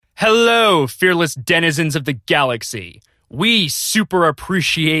Hello, fearless denizens of the galaxy. We super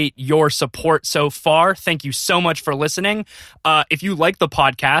appreciate your support so far. Thank you so much for listening. If you like the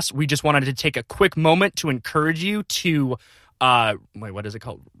podcast, we just wanted to take a quick moment to encourage you to what is it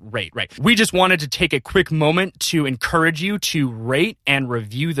called? Rate, right. We just wanted to take a quick moment to encourage you to rate and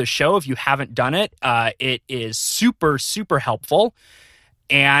review the show if you haven't done it. It is super, super helpful.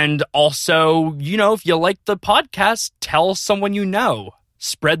 And also, if you like the podcast, tell someone you know.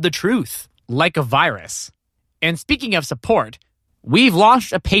 Spread the truth. Like a virus. And speaking of support, we've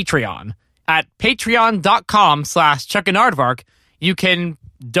launched a Patreon. At patreon.com/chuckandaardvark, you can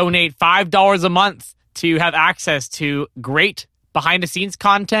donate $5 a month to have access to great behind-the-scenes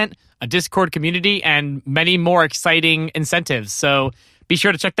content, a Discord community, and many more exciting incentives. So be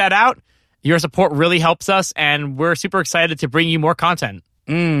sure to check that out. Your support really helps us, and we're super excited to bring you more content.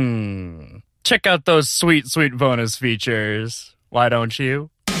 Check out those sweet, sweet bonus features. Why don't you?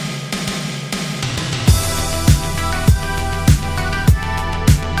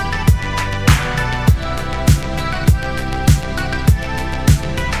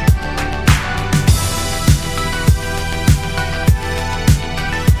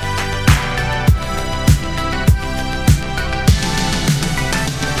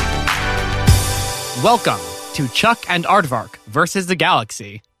 Welcome to Chuck and Aardvark versus the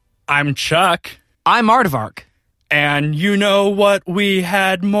Galaxy. I'm Chuck. I'm Aardvark. And you know what we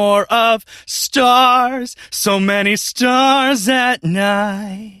had more of? Stars. So many stars at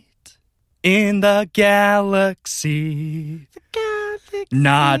night. In the galaxy.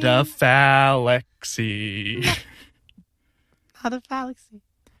 Not a galaxy. Not a galaxy.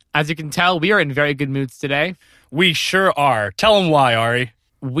 As you can tell, we are in very good moods today. We sure are. Tell them why, Ari.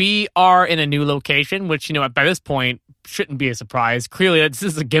 We are in a new location, which, by this point, shouldn't be a surprise. Clearly, this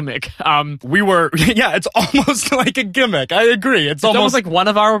is a gimmick. It's almost like a gimmick. I agree. It's almost like one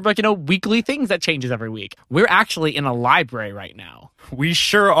of our, weekly things that changes every week. We're actually in a library right now. We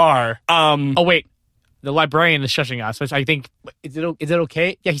sure are. Oh, wait. The librarian is shushing us, which I think, is it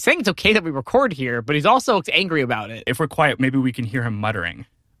okay? Yeah, he's saying it's okay that we record here, but he's also angry about it. If we're quiet, maybe we can hear him muttering.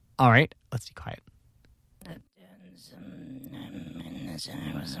 All right, let's be quiet.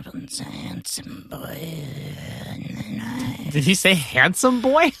 Handsome boy. Did he say handsome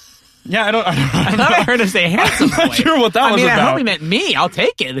boy? Yeah, I thought I heard him say handsome boy. I'm not sure what that was about. I hope he meant me. I'll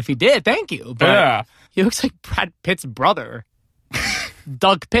take it if he did. Thank you. But yeah. He looks like Brad Pitt's brother,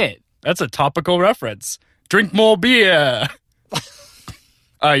 Doug Pitt. That's a topical reference. Drink more beer.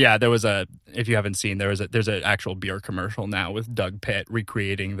 If you haven't seen, there's an actual beer commercial now with Doug Pitt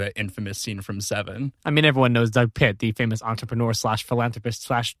recreating the infamous scene from Seven. I mean, everyone knows Doug Pitt, the famous entrepreneur / philanthropist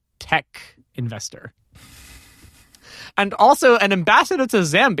 / tech investor. And also an ambassador to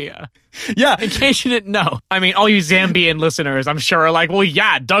Zambia. Yeah. In case you didn't know. I mean, all you Zambian listeners, I'm sure, are like, well,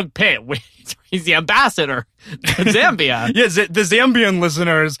 yeah, Doug Pitt. He's the ambassador to Zambia. Yes, the Zambian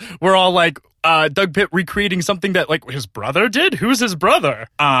listeners were all like, Doug Pitt recreating something that, his brother did? Who's his brother?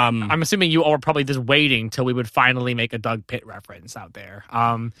 I'm assuming you all were probably just waiting till we would finally make a Doug Pitt reference out there.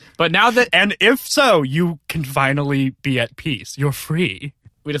 But now that... And if so, you can finally be at peace. You're free.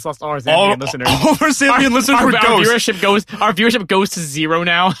 We just lost all our Zambian listeners. All our Zambian listeners were ghosts. Our viewership goes to 0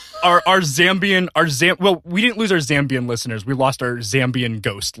 now. Well, we didn't lose our Zambian listeners. We lost our Zambian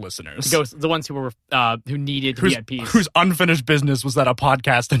ghost listeners. The ones who needed to be at peace. Whose unfinished business was that a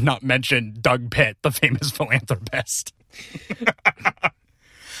podcast did not mention Doug Pitt, the famous philanthropist.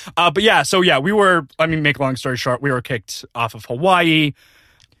 Make a long story short, we were kicked off of Hawaii.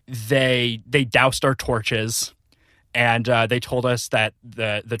 They doused our torches. And they told us that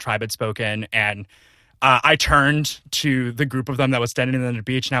the tribe had spoken, and I turned to the group of them that was standing on the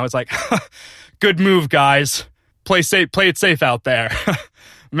beach, and I was like, "Good move, guys. Play it safe out there,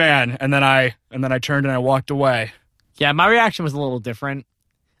 man." And then I turned and I walked away. Yeah, my reaction was a little different.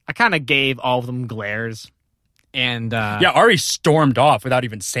 I kind of gave all of them glares, and Ari stormed off without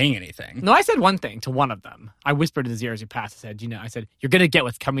even saying anything. No, I said one thing to one of them. I whispered in his ear as he passed. I said, "You're gonna get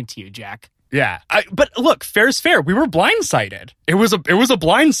what's coming to you, Jack." Yeah, but look, fair is fair. We were blindsided. It was a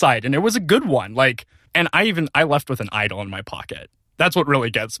blindside, and it was a good one. And I left with an idol in my pocket. That's what really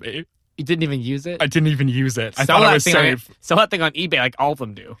gets me. You didn't even use it? I didn't even use it. I thought I was safe. Sell that thing on eBay like all of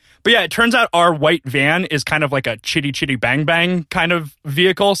them do. But yeah, it turns out our white van is kind of like a chitty chitty bang bang kind of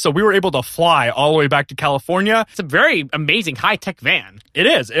vehicle. So we were able to fly all the way back to California. It's a very amazing high-tech van. It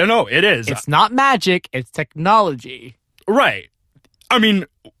is. No, it is. It's not magic. It's technology. Right. I mean...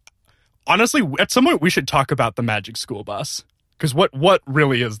 Honestly, at some point we should talk about the Magic School Bus. Because what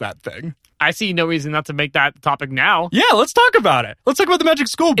really is that thing? I see no reason not to make that topic now. Yeah, let's talk about it. Let's talk about the Magic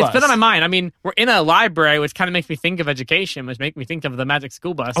School Bus. It's been on my mind. I mean, we're in a library, which kind of makes me think of education, which makes me think of the Magic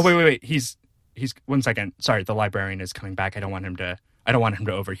School Bus. Oh, wait. He's 1 second. Sorry, the librarian is coming back. I don't want him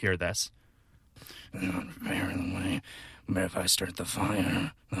to overhear this. Apparently, but if I start the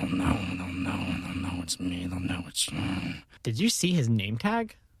fire, they'll know it's me. They'll know it's... Did you see his name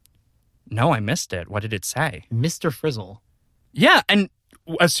tag? No, I missed it. What did it say? Mr. Frizzle. Yeah, and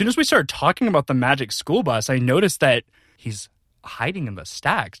as soon as we started talking about the Magic School Bus, I noticed that he's hiding in the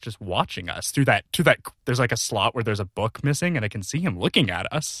stacks, just watching us through that. There's like a slot where there's a book missing, and I can see him looking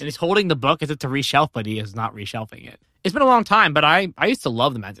at us. And he's holding the book as if to reshelf, but he is not reshelving it. It's been a long time, but I used to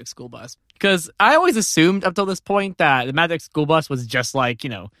love the Magic School Bus because I always assumed up till this point that the Magic School Bus was just like,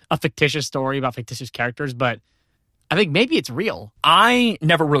 a fictitious story about fictitious characters, but I think maybe it's real. I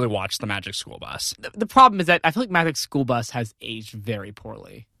never really watched the Magic School Bus. The problem is that I feel like Magic School Bus has aged very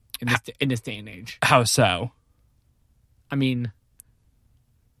poorly in this day and age. How so? I mean,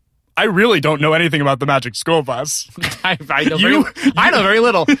 I really don't know anything about the Magic School Bus. I know very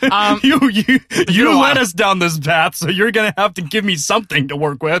little. You led us down this path, so you're going to have to give me something to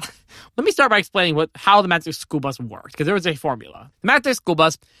work with. Let me start by explaining how the Magic School Bus worked, because there was a formula. The Magic School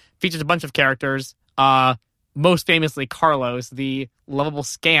Bus features a bunch of characters, most famously Carlos, the lovable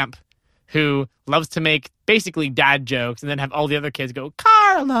scamp who loves to make basically dad jokes and then have all the other kids go,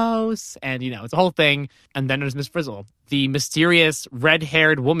 Carlos! And, it's a whole thing. And then there's Miss Frizzle, the mysterious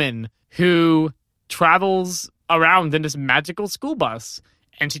red-haired woman who travels around in this magical school bus.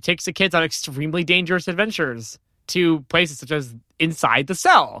 And she takes the kids on extremely dangerous adventures to places such as inside the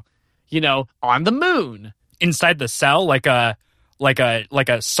cell, on the moon. Inside the cell? Like a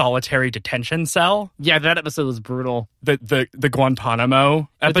solitary detention cell? Yeah, that episode was brutal. The Guantanamo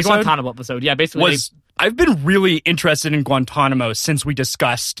episode? The Guantanamo episode, yeah, basically. I've been really interested in Guantanamo since we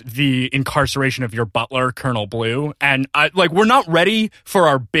discussed the incarceration of your butler, Colonel Blue. And we're not ready for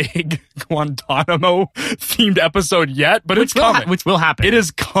our big Guantanamo themed episode yet, but it's coming. Which will happen. It is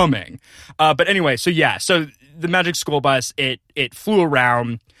coming. But anyway, so the Magic School Bus, it flew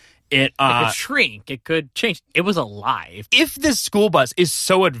around. It could shrink. It could change. It was alive. If this school bus is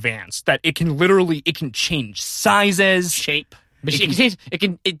so advanced that it can change sizes, shape.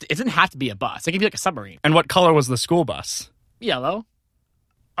 It doesn't have to be a bus. It can be like a submarine. And what color was the school bus? Yellow.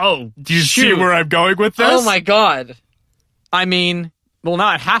 Oh, do you see where I'm going with this? Oh my god. I mean, well,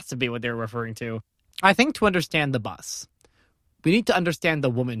 now it has to be what they're referring to. I think to understand the bus, we need to understand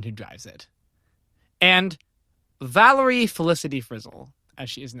the woman who drives it. And Valerie Felicity Frizzle, as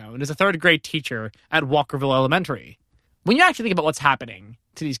she is known, is a third grade teacher at Walkerville Elementary. When you actually think about what's happening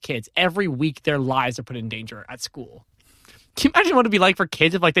to these kids, every week their lives are put in danger at school. Can you imagine what it'd be like for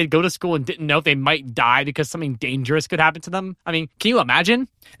kids if they'd go to school and didn't know if they might die because something dangerous could happen to them? I mean, can you imagine?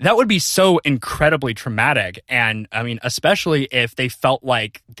 That would be so incredibly traumatic. And I mean, especially if they felt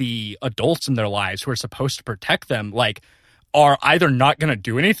like the adults in their lives who are supposed to protect them, are either not going to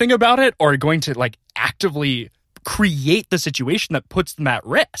do anything about it or are going to actively create the situation that puts them at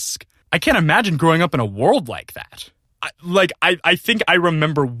risk. I can't imagine growing up in a world like that. I think I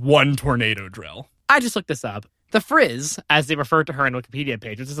remember one tornado drill. I just looked this up. The Frizz, as they refer to her on Wikipedia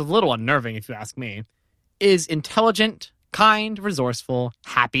page, which is a little unnerving if you ask me, is intelligent, kind, resourceful,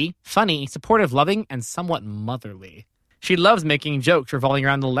 happy, funny, supportive, loving, and somewhat motherly. She loves making jokes revolving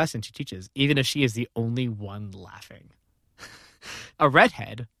around the lesson she teaches, even if she is the only one laughing. A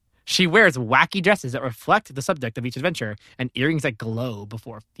redhead, she wears wacky dresses that reflect the subject of each adventure and earrings that glow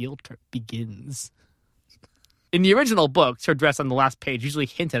before a field trip begins. In the original books, her dress on the last page usually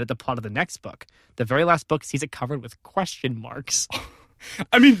hinted at the plot of the next book. The very last book sees it covered with question marks.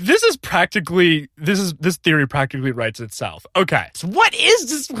 I mean, this theory practically writes itself. Okay. So what is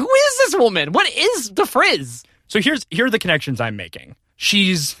this? Who is this woman? What is the Frizz? So here are the connections I'm making.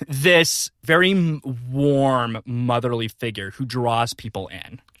 She's this very warm, motherly figure who draws people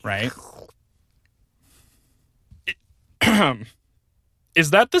in, right?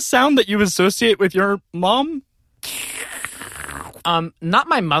 Is that the sound that you associate with your mom? Not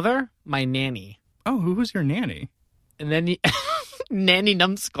my mother, my nanny. Oh, who was your nanny? And then Nanny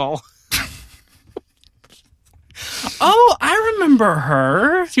Numbskull. Oh, I remember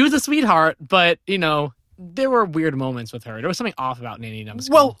her. She was a sweetheart, but, there were weird moments with her. There was something off about Nanny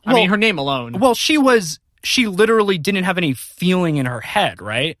Numbskull. Well, I mean, her name alone. Well, she literally didn't have any feeling in her head,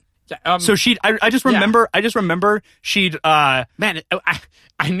 right? So I just remember she'd, man,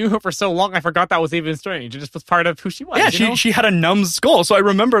 I knew her for so long, I forgot that was even strange. It just was part of who she was. Yeah, she had a numbskull. So I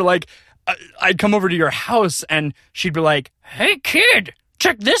remember, I'd come over to your house and she'd be like, "Hey, kid,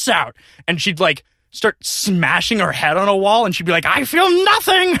 check this out." And she'd, start smashing her head on a wall and she'd be like, "I feel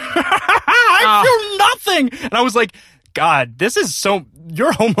nothing." I feel nothing. And I was like, God,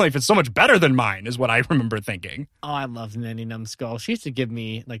 your home life is so much better than mine, is what I remember thinking. Oh, I love Nanny Numbskull. She used to give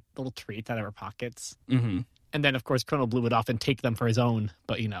me like little treats out of her pockets. Mm-hmm. And then, of course, Colonel Blue would often take them for his own.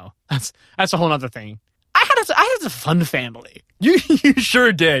 But, that's a whole other thing. I had a fun family. You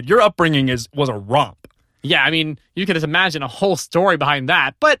sure did. Your upbringing was a romp. Yeah, I mean, you could just imagine a whole story behind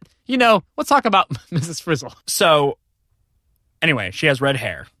that. But, let's talk about Mrs. Frizzle. So, anyway, she has red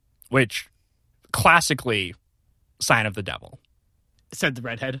hair, which classically sign of the devil. Said the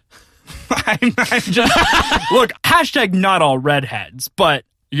redhead. I'm just look, hashtag not all redheads, but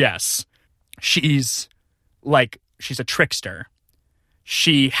yes, she's a trickster.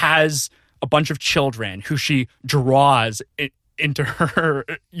 She has a bunch of children who she draws into her,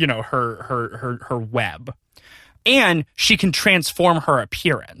 her web, and she can transform her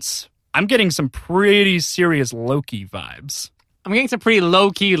appearance. I'm getting some pretty serious Loki vibes. I'm getting some pretty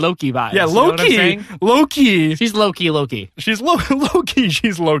low-key Loki vibes. Yeah, Loki. You know what I'm saying? Loki. She's Loki. She's Loki.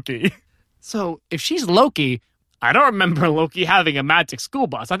 She's Loki. So if she's Loki, I don't remember Loki having a magic school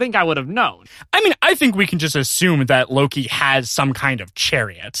bus. I think I would have known. I mean, I think we can just assume that Loki has some kind of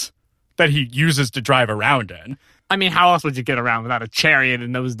chariot that he uses to drive around in. I mean, how else would you get around without a chariot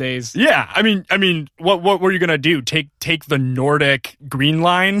in those days? Yeah, I mean, what were you gonna do? Take the Nordic Green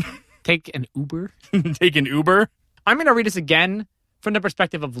Line? Take an Uber? Take an Uber? I'm going to read this again from the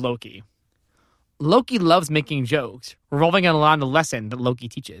perspective of Loki. Loki loves making jokes, revolving around the lesson that Loki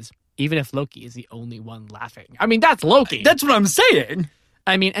teaches, even if Loki is the only one laughing. I mean, that's Loki. That's what I'm saying.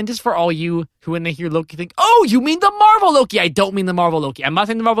 I mean, and just for all you who, when they hear Loki, think, oh, you mean the Marvel Loki. I don't mean the Marvel Loki. I'm not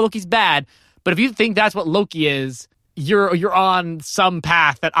saying the Marvel Loki's bad, but if you think that's what Loki is, you're on some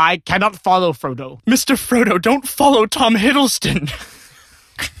path that I cannot follow, Frodo. Mr. Frodo, don't follow Tom Hiddleston.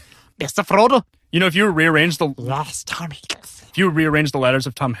 Mr. Frodo. If you rearrange the Lost Tom Hiddleston. If you rearrange the letters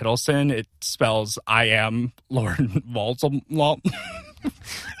of Tom Hiddleston, it spells I am Lord Voldemort.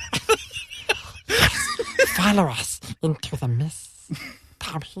 Follow us into the mist.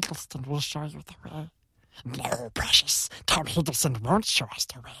 Tom Hiddleston will show you the way. No, precious. Tom Hiddleston won't show us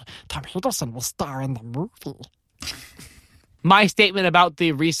the way. Tom Hiddleston will star in the movie. My statement about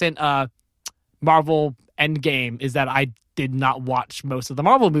the recent Marvel Endgame is that I did not watch most of the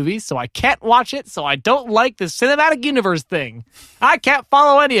Marvel movies, so I can't watch it, so I don't like the cinematic universe thing. I can't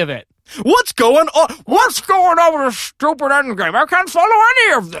follow any of it. What's going on? What's going on with this stupid Endgame? I can't follow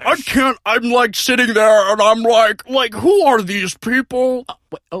any of this. I can't. I'm like sitting there and I'm like, who are these people?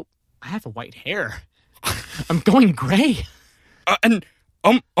 I have a white hair. I'm going gray.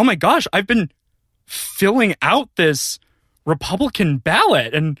 Oh my gosh, I've been filling out this Republican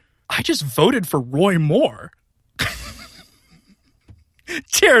ballot and I just voted for Roy Moore.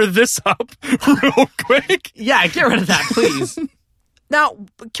 Tear this up real quick. Yeah, get rid of that, please. Now,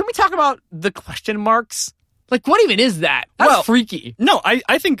 can we talk about the question marks? Like, what even is that? That's freaky. No,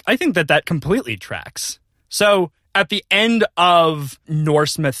 I think that completely tracks. So, at the end of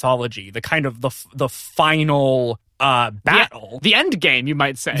Norse mythology, the kind of the final battle, the end game, you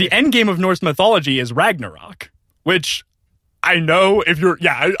might say. The end game of Norse mythology is Ragnarok, which I know if you're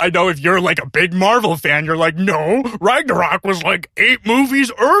like a big Marvel fan, you're like, no, Ragnarok was like 8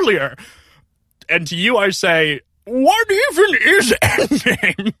 movies earlier. And to you, I say, what even is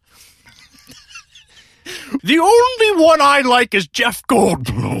Endgame? The only one I like is Jeff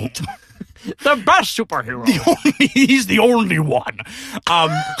Goldblum. The best superhero. He's the only one.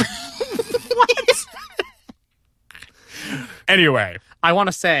 What? Anyway. I want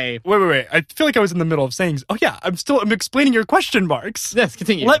to say... Wait. I feel like I was in the middle of saying... Oh, yeah, I'm explaining your question marks. Yes,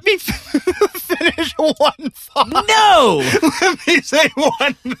 continue. Let me finish one thought. No! Let me say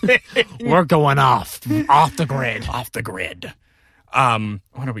one thing. We're going off the grid. Off the grid.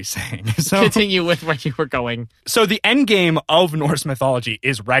 What are we saying? So, continue with where you were going. So the end game of Norse mythology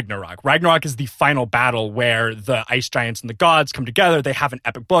is Ragnarok. Ragnarok is the final battle where the ice giants and the gods come together. They have an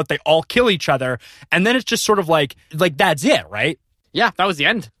epic blood. They all kill each other. And then it's just sort of like that's it, right? Yeah, that was the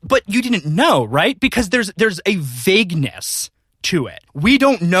end. But you didn't know, right? Because there's a vagueness to it. We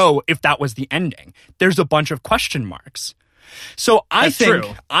don't know if that was the ending. There's a bunch of question marks. So I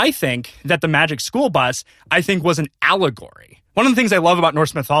think that the Magic School Bus, was an allegory. One of the things I love about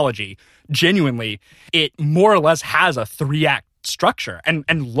Norse mythology, genuinely, it more or less has a 3-act structure. And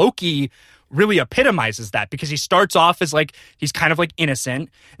Loki really epitomizes that because he starts off as he's kind of innocent.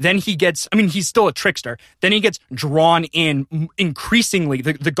 Then he gets, he's still a trickster. Then he gets drawn in increasingly.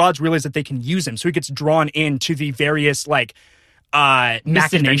 The gods realize that they can use him. So he gets drawn into the various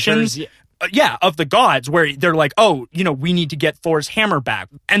machinations. Of the gods where they're like, oh, we need to get Thor's hammer back.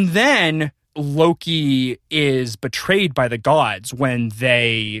 And then Loki is betrayed by the gods when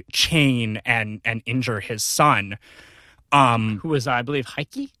they chain and injure his son. Who was, I believe,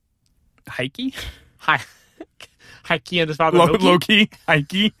 Heike? Heike? Heike and his father Loki.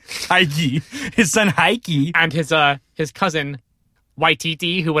 Heike. His son Heike. And his cousin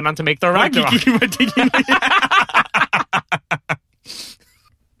Waititi, who went on to make Thor Ragnarok.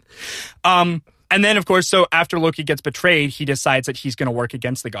 And then, of course, so after Loki gets betrayed, he decides that he's going to work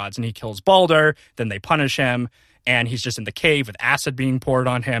against the gods, and he kills Balder. Then they punish him, and he's just in the cave with acid being poured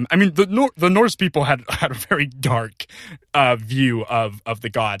on him. I mean, the Norse people had a very dark view of the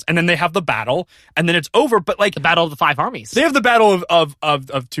gods. And then they have the battle, and then it's over. But like The Battle of the Five Armies. they have the battle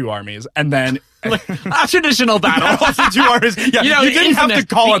of two armies, and then A traditional battle. also two armies. Yeah, you didn't have to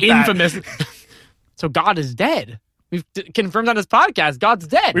call it that. infamous. So God is dead. We've confirmed on this podcast, God's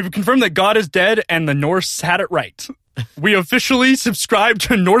dead. We've confirmed that God is dead, and the Norse had it right. We officially subscribe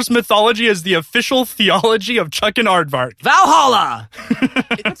to Norse mythology as the official theology of Chuck and Aardvark. Valhalla!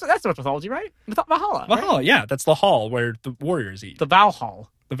 that's Norse mythology, right? Valhalla. Right? Valhalla, yeah, that's the hall where the warriors eat. The Valhall.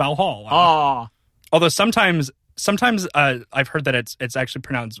 The Valhalla. Oh. Although sometimes I've heard that it's actually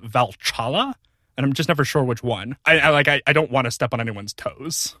pronounced Valhalla, and I'm just never sure which one. I don't want to step on anyone's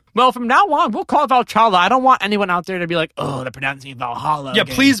toes. Well, from now on, we'll call it Valhalla. I don't want anyone out there to be like, oh, they're pronouncing Valhalla. Yeah,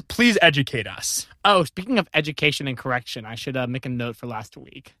 again. please educate us. Oh, speaking of education and correction, I should make a note for last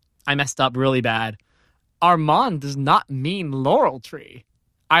week. I messed up really bad. Armand does not mean laurel tree.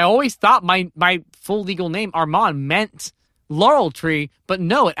 I always thought my full legal name, Armand, meant laurel tree, but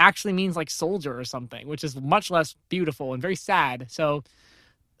no, it actually means like soldier or something, which is much less beautiful and very sad. So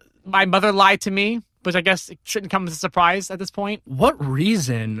my mother lied to me, which I guess it shouldn't come as a surprise at this point. What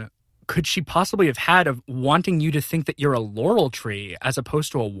reason could she possibly have had of wanting you to think that you're a laurel tree as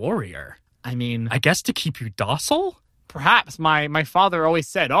opposed to a warrior? I mean, I guess to keep you docile? perhaps my father always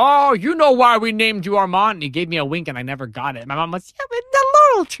said, oh, you know why we named you Armand? And he gave me a wink and I never got it. My mom was, yeah, but the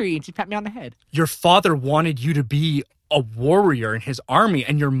laurel tree. And she pat me on the head. Your father wanted you to be a warrior in his army,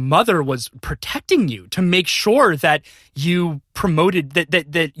 and your mother was protecting you to make sure that you promoted,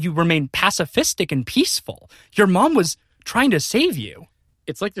 that you remained pacifistic and peaceful. Your mom was trying to save you.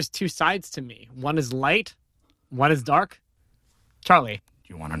 It's like there's two sides to me. One is light, one is dark. Charlie,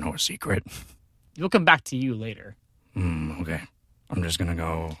 You want to know a secret? we'll come back to you later. Okay. I'm just going to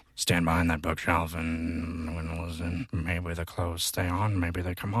go stand behind that bookshelf and I'm going to listen. Maybe the clothes stay on, maybe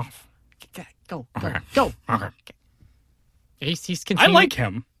they come off. Go. Okay. Go. Okay. He's I continuing. like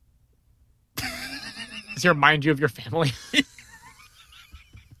him. Does he remind you of your family?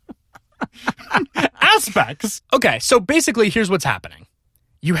 Aspects. Okay, so basically here's what's happening.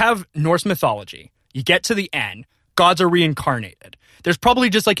 You have Norse mythology. You get to the end. Gods are reincarnated. There's probably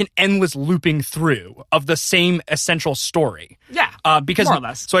just like an endless looping through of the same essential story. Yeah, Because more or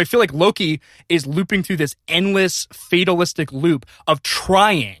less. So I feel like Loki is looping through this endless fatalistic loop of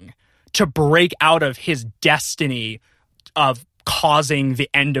trying to break out of his destiny of causing the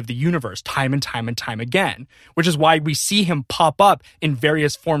end of the universe time and time and time again, which is why we see him pop up in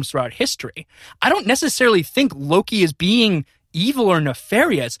various forms throughout history. I don't necessarily think Loki is being evil or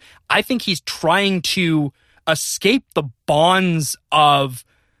nefarious. I think he's trying to escape the bonds of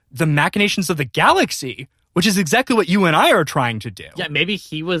the machinations of the galaxy, which is exactly what you and I are trying to do. Yeah, maybe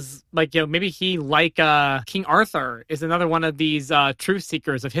he was like, maybe he, like King Arthur, is another one of these truth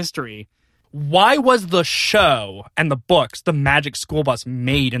seekers of history. Why was the show and the books, the Magic School Bus,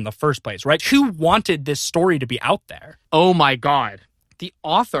 made in the first place, right? Who wanted this story to be out there? Oh my God. The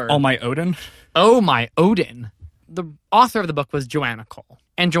author. Oh my Odin? Oh my Odin. The author of the book was Joanna Cole.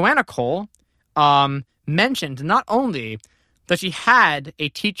 And Joanna Cole mentioned not only that she had a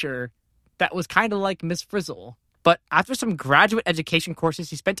teacher that was kind of like Miss Frizzle, but after some graduate education courses,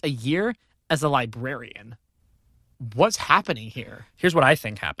 she spent a year as a librarian. What's happening here? Here's what I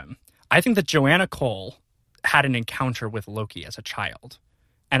think happened. I think that Joanna Cole had an encounter with Loki as a child.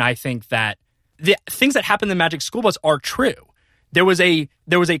 And I think that the things that happened in the Magic School Bus are true. There was a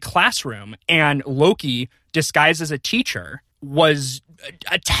classroom, and Loki, disguised as a teacher, was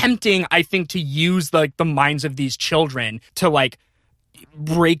attempting, I think, to use the minds of these children to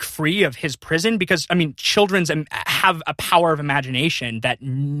break free of his prison, because children have a power of imagination that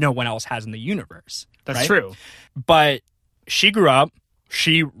no one else has in the universe. That's right? true. But she grew up.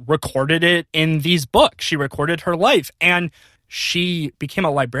 She recorded it in these books. She recorded her life, and she became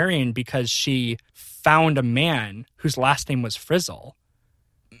a librarian because she found a man whose last name was Frizzle,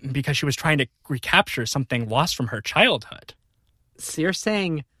 because she was trying to recapture something lost from her childhood. So you're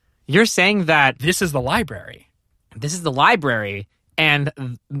saying that This is the library. this is the library, and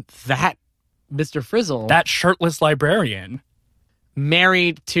that Mr. Frizzle, That shirtless librarian.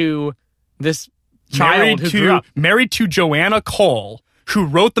 married to this child who grew up. Married to Joanna Cole, who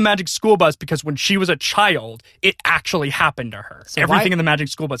wrote the Magic School Bus because when she was a child, it actually happened to her. So Everything in the Magic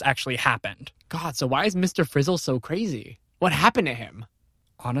School Bus actually happened. God, so why is Mr. Frizzle so crazy? What happened to him?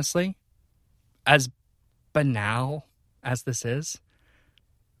 Honestly, as banal as this is,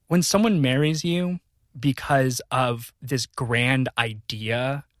 when someone marries you because of this grand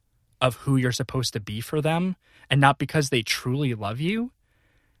idea of who you're supposed to be for them and not because they truly love you,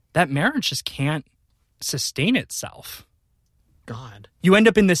 that marriage just can't sustain itself. God. You end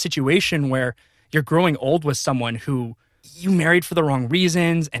up in this situation where you're growing old with someone who you married for the wrong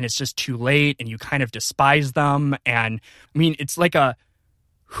reasons and it's just too late and you kind of despise them. And I mean, it's like a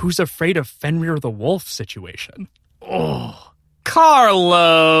who's afraid of Fenrir the Wolf situation. Oh,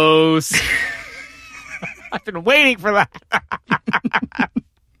 Carlos. I've been waiting for that.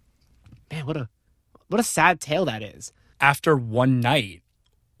 Man, what a sad tale that is. After one night,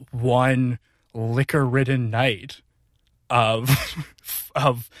 one liquor-ridden night of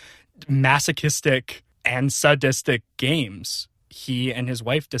masochistic and sadistic games, he and his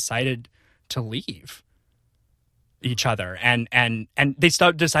wife decided to leave each other, and they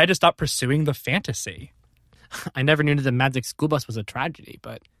decided to stop pursuing the fantasy. I never knew that the Magic School Bus was a tragedy,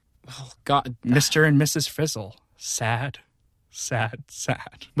 but oh God, Mr. and Mrs. Frizzle, sad, sad,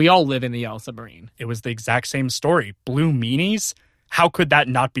 sad. We all live in the Yellow Submarine. It was the exact same story. Blue meanies. How could that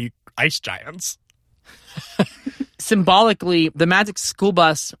not be ice giants? Symbolically, the Magic School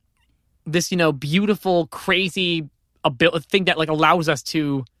Bus, this, beautiful, crazy thing that allows us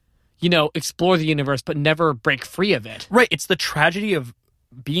to, explore the universe but never break free of it. Right. It's the tragedy of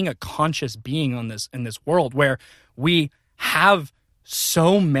being a conscious being in this world where we have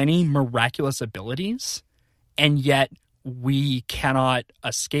so many miraculous abilities and yet we cannot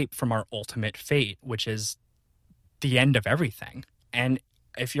escape from our ultimate fate, which is the end of everything. And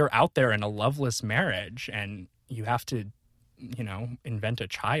if you're out there in a loveless marriage and you have to, invent a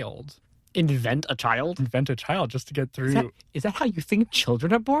child. Invent a child? Invent a child just to get through. Is that how you think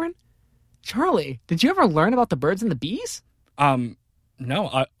children are born? Charlie, did you ever learn about the birds and the bees?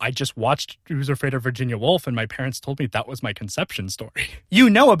 No, I just watched Who's Afraid of Virginia Woolf and my parents told me that was my conception story. You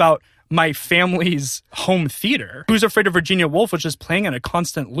know about my family's home theater. Who's Afraid of Virginia Woolf was just playing in a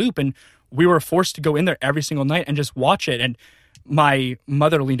constant loop and we were forced to go in there every single night and just watch it. And my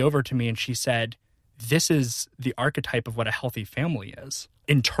mother leaned over to me and she said, "This is the archetype of what a healthy family is.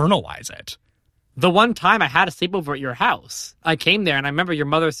 Internalize it." The one time I had a sleepover at your house, I came there and I remember your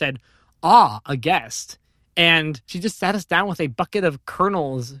mother said, "Ah, a guest." And she just sat us down with a bucket of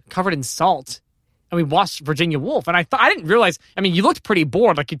kernels covered in salt. And we watched Virginia Woolf. And I didn't realize, you looked pretty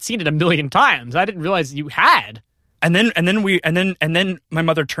bored, like you'd seen it a million times. I didn't realize you had. And then my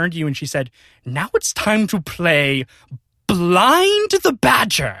mother turned to you and she said, "Now it's time to play Blind the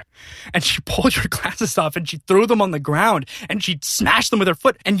Badger." And she pulled your glasses off and she'd throw them on the ground and she'd smash them with her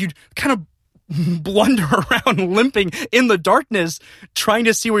foot and you'd kind of blunder around limping in the darkness trying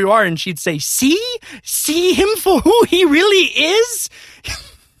to see where you are, and she'd say, see him for who he really is.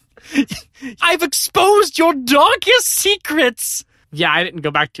 I've exposed your darkest secrets. Yeah, I didn't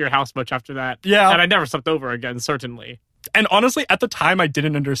go back to your house much after that. Yeah. And I never slept over again, certainly. And honestly, at the time, I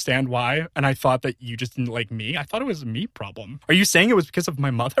didn't understand why, and I thought that you just didn't like me. I thought it was a me problem. Are you saying it was because of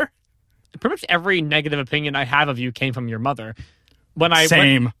my mother? Pretty much every negative opinion I have of you came from your mother.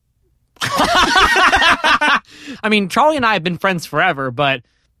 Same. Charlie and I have been friends forever, but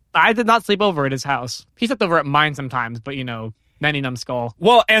I did not sleep over at his house. He slept over at mine sometimes, but, Nanny Numbskull.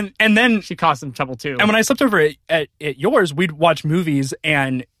 Well, and then she caused some trouble, too. And when I slept over at yours, we'd watch movies,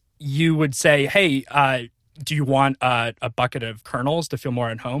 and you would say, "Hey, do you want a bucket of kernels to feel more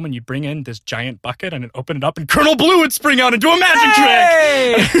at home?" And you'd bring in this giant bucket and open it up and Colonel Blue would spring out and do a magic trick.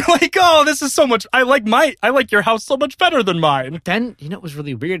 And you're like, "Oh, this is so much. I like your house so much better than mine." Then, what was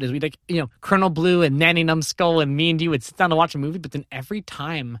really weird is we'd Colonel Blue and Nanny Numbskull and me and you would sit down to watch a movie. But then every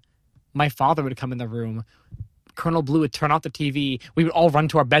time my father would come in the room, Colonel Blue would turn off the TV. We would all run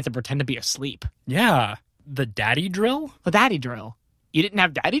to our beds and pretend to be asleep. Yeah. The daddy drill? The daddy drill. You didn't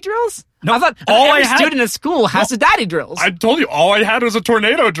have daddy drills? No, I thought every student in school has the daddy drills. I told you all I had was a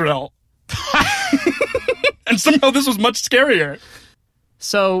tornado drill. And somehow this was much scarier.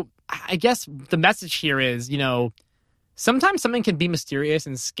 So I guess the message here is, sometimes something can be mysterious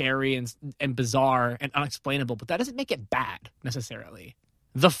and scary and bizarre and unexplainable, but that doesn't make it bad necessarily.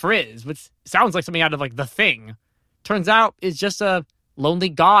 The Frizz, which sounds like something out of The Thing, turns out is just a lonely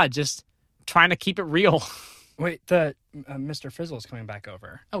god just trying to keep it real. Wait, the Mr. Frizzle is coming back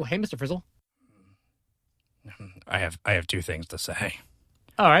over. Oh, hey, Mr. Frizzle. I have two things to say.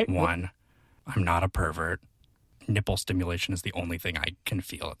 All right. One, I'm not a pervert. nipple stimulation is the only thing I can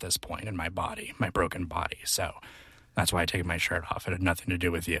feel at this point in my body, my broken body. So that's why I take my shirt off. It had nothing to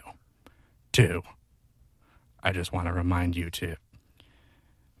do with you. 2, I just want to remind you to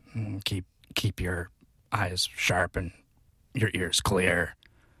keep your eyes sharp and your ears clear,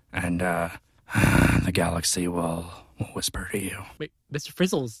 and the galaxy will whisper to you. Wait, Mr.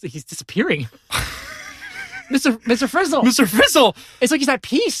 Frizzle's he's disappearing. Mr. Frizzle. Mr. Frizzle! It's like he's at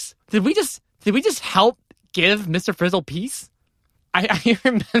peace. Did we just help give Mr. Frizzle peace? I hear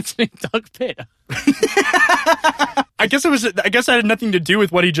him mentioning Doug Pitt. I guess that had nothing to do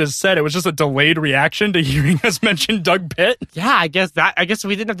with what he just said. It was just a delayed reaction to hearing us mention Doug Pitt. Yeah, I guess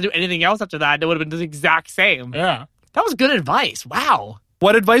we didn't have to do anything else after that. It would have been the exact same. Yeah. That was good advice. Wow.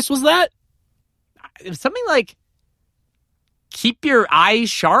 What advice was that? It was something like keep your eyes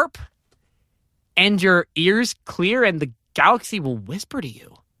sharp and your ears clear and the galaxy will whisper to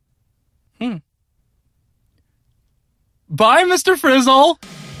you. Bye, Mr. Frizzle.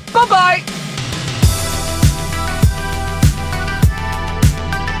 Bye-bye.